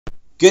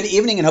Good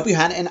evening and hope you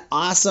had an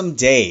awesome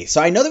day.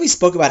 So I know that we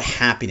spoke about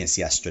happiness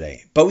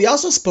yesterday, but we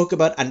also spoke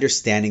about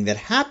understanding that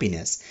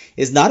happiness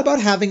is not about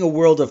having a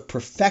world of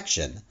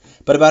perfection,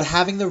 but about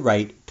having the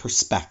right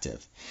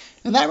perspective.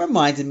 And that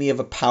reminded me of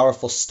a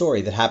powerful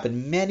story that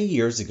happened many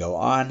years ago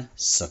on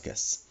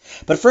Sukkot.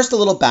 But first, a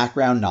little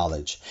background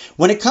knowledge.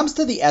 When it comes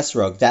to the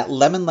esrog, that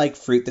lemon-like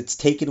fruit that's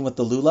taken with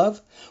the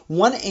lulav,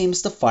 one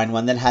aims to find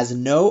one that has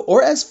no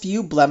or as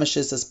few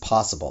blemishes as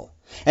possible.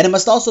 And it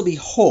must also be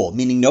whole,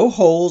 meaning no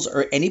holes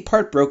or any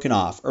part broken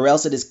off, or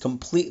else it is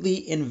completely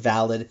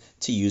invalid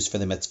to use for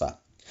the mitzvah.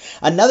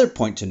 Another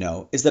point to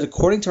know is that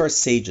according to our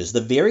sages,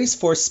 the various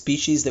 4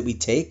 species that we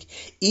take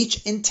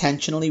each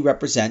intentionally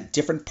represent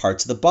different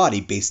parts of the body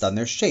based on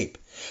their shape.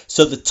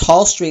 So the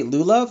tall, straight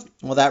lulav,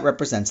 well, that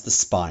represents the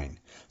spine.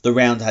 The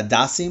round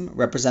hadassim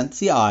represents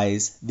the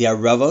eyes, the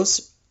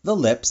aravos, the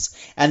lips,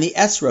 and the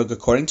esrog,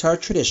 according to our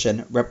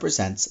tradition,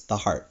 represents the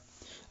heart.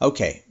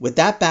 Okay, with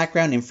that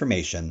background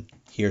information,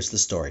 here's the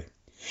story.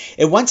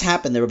 It once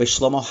happened that Rabbi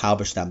Shlomo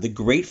Halberstam, the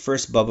great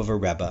first Baba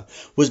Rebbe,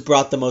 was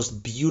brought the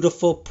most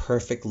beautiful,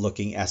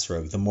 perfect-looking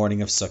esrog the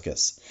morning of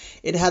Sukkot.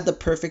 It had the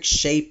perfect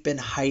shape and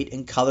height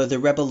and color. The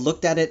Rebbe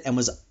looked at it and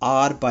was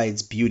awed by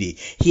its beauty.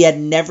 He had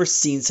never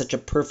seen such a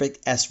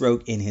perfect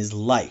esrog in his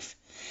life.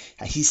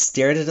 He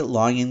stared at it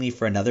longingly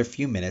for another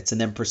few minutes and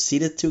then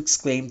proceeded to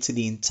exclaim to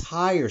the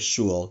entire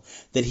shul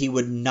that he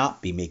would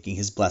not be making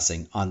his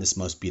blessing on this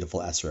most beautiful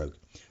esrog.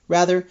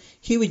 Rather,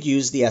 he would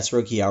use the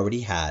esrog he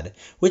already had,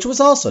 which was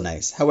also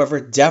nice, however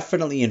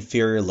definitely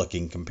inferior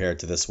looking compared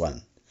to this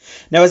one.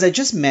 Now, as I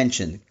just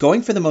mentioned,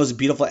 going for the most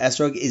beautiful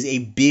esrog is a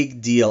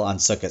big deal on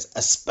Sukkot,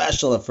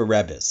 especially for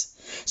Rebbes.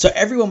 So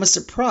everyone was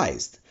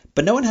surprised,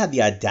 but no one had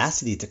the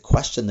audacity to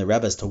question the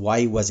Rebbe as to why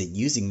he wasn't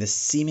using this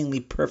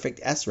seemingly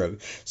perfect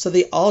esrog, so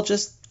they all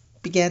just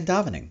began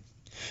davening.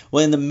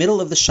 Well, in the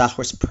middle of the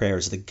Shachris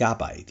prayers, the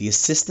Gabbai, the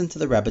assistant to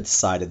the Rebbe,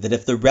 decided that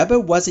if the Rebbe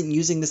wasn't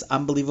using this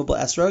unbelievable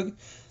esrog,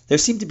 there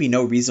seemed to be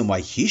no reason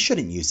why he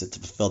shouldn't use it to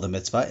fulfill the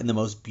mitzvah in the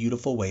most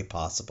beautiful way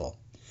possible.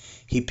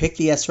 He picked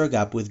the esrog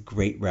up with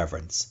great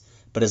reverence,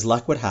 but as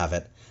luck would have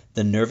it,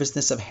 the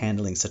nervousness of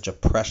handling such a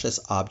precious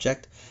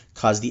object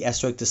caused the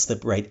esrog to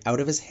slip right out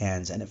of his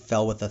hands, and it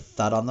fell with a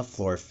thud on the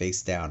floor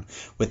face down,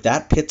 with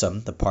that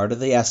pitum, the part of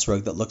the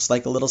esrog that looks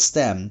like a little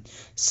stem,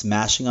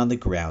 smashing on the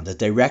ground, a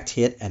direct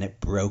hit, and it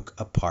broke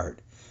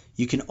apart.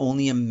 You can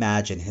only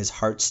imagine his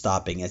heart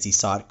stopping as he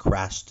saw it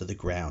crash to the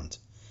ground.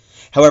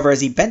 However,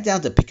 as he bent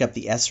down to pick up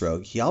the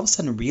esrog, he all of a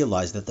sudden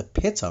realized that the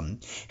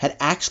pitum had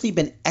actually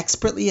been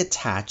expertly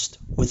attached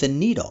with a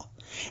needle.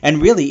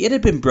 And really, it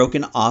had been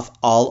broken off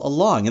all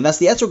along, and thus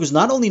the esrog was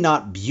not only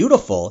not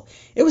beautiful,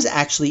 it was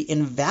actually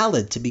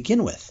invalid to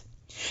begin with.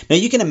 Now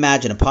you can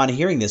imagine, upon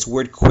hearing this,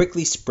 word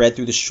quickly spread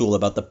through the shul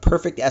about the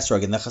perfect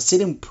esrog, and the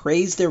Hasidim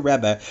praised their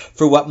Rebbe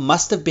for what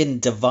must have been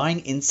divine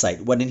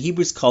insight, what in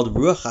Hebrew is called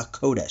Ruach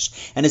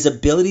HaKodesh, and his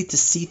ability to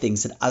see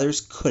things that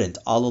others couldn't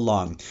all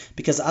along,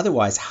 because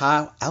otherwise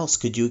how else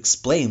could you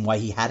explain why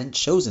he hadn't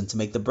chosen to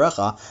make the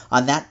bracha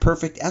on that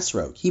perfect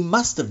esrog? He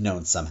must have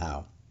known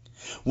somehow.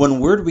 When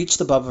word reached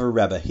the Baba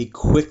Rebbe, he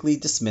quickly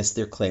dismissed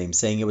their claim,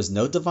 saying it was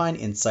no divine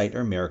insight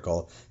or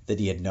miracle that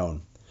he had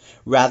known.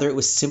 Rather, it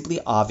was simply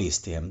obvious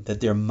to him that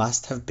there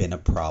must have been a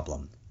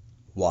problem.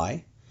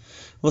 Why?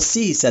 Well,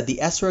 see, he said, the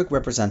esrog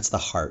represents the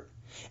heart.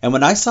 And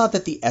when I saw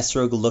that the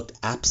esrog looked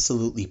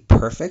absolutely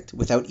perfect,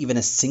 without even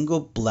a single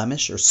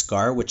blemish or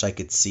scar which I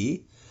could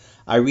see,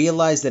 I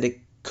realized that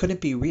it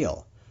couldn't be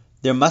real.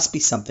 There must be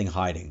something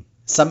hiding,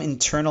 some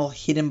internal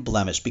hidden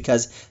blemish,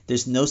 because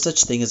there's no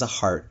such thing as a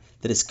heart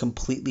that is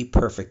completely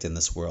perfect in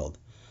this world.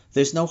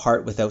 There's no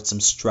heart without some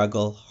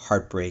struggle,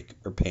 heartbreak,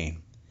 or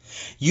pain.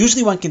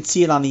 Usually one can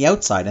see it on the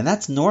outside, and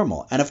that's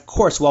normal. And of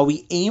course, while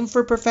we aim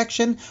for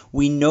perfection,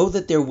 we know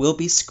that there will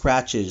be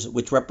scratches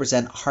which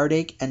represent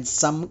heartache and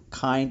some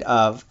kind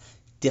of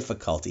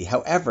difficulty.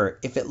 However,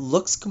 if it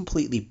looks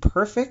completely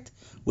perfect,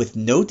 with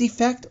no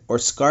defect or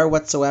scar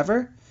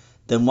whatsoever,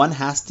 then one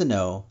has to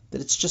know that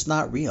it's just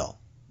not real.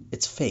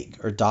 It's fake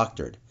or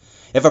doctored.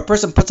 If a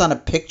person puts on a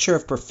picture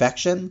of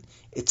perfection,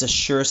 it's a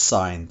sure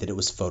sign that it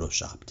was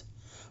photoshopped.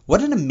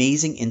 What an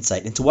amazing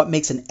insight into what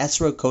makes an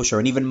esrog kosher,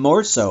 and even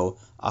more so,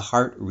 a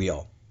heart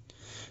real.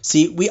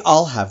 See, we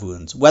all have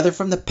wounds, whether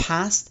from the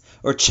past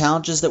or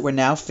challenges that we're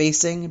now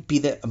facing, be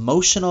they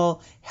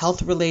emotional,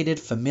 health-related,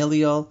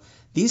 familial.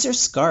 These are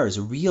scars,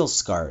 real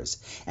scars.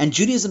 And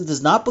Judaism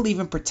does not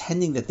believe in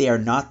pretending that they are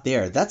not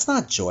there. That's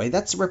not joy,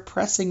 that's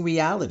repressing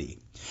reality.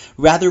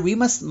 Rather, we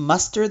must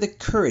muster the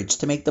courage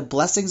to make the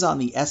blessings on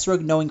the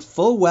esrog, knowing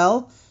full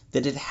well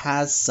that it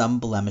has some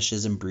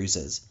blemishes and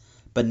bruises,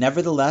 but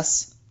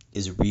nevertheless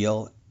is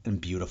real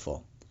and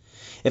beautiful.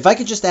 If I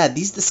could just add,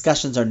 these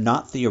discussions are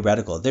not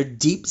theoretical. They're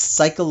deep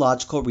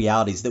psychological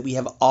realities that we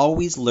have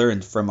always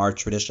learned from our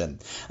tradition.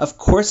 Of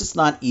course, it's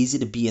not easy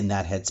to be in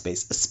that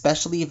headspace,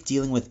 especially if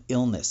dealing with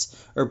illness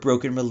or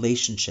broken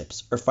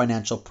relationships or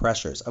financial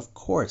pressures. Of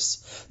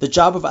course, the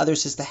job of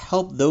others is to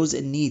help those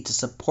in need, to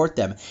support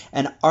them,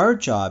 and our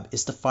job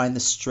is to find the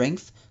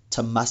strength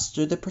to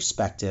muster the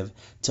perspective,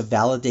 to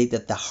validate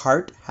that the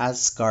heart has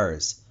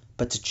scars,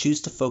 but to choose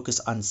to focus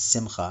on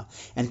simcha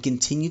and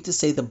continue to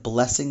say the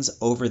blessings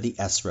over the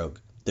esrog,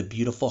 the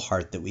beautiful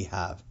heart that we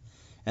have.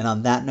 And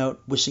on that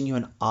note, wishing you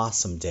an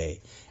awesome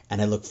day,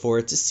 and I look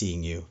forward to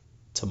seeing you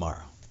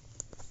tomorrow.